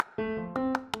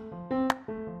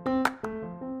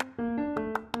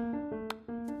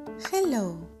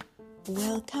Hello,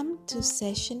 welcome to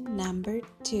session number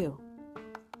 2.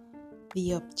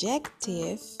 The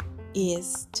objective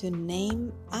is to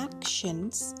name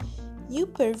actions you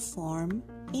perform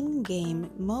in game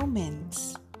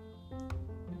moments.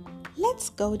 Let's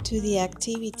go to the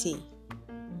activity.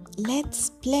 Let's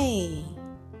play.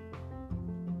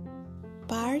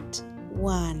 Part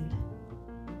 1.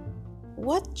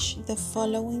 Watch the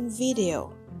following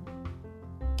video.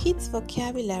 Kids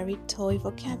vocabulary, toy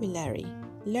vocabulary.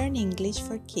 Learn English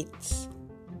for kids.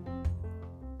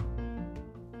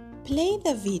 Play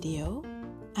the video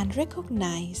and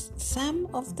recognize some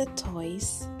of the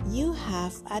toys you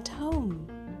have at home.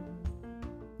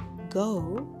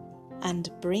 Go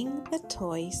and bring the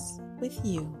toys with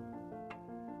you.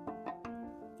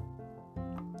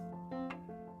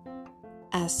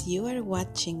 As you are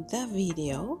watching the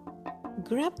video,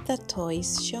 grab the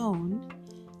toys shown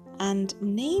and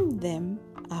name them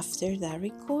after the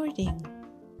recording.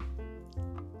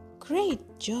 Great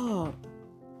job!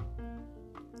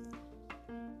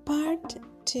 Part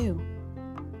 2.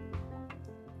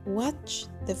 Watch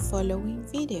the following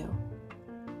video.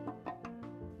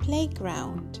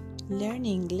 Playground. Learn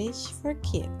English for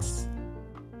kids.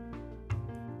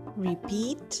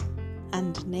 Repeat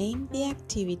and name the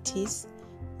activities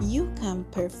you can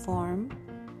perform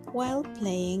while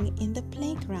playing in the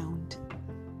playground.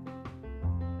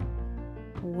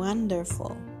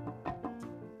 Wonderful!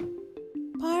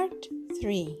 Part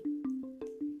 3.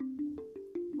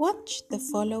 Watch the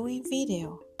following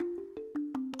video.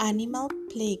 Animal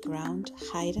playground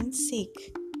hide and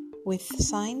seek with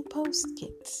signpost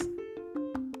kits.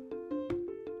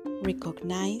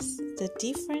 Recognize the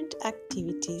different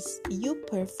activities you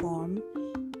perform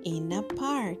in a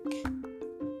park.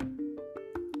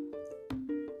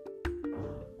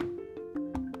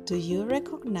 Do you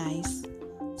recognize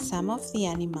some of the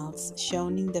animals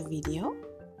shown in the video?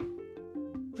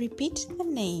 Repeat the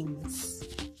names.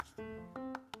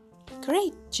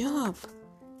 Great job!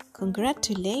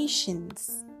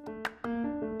 Congratulations!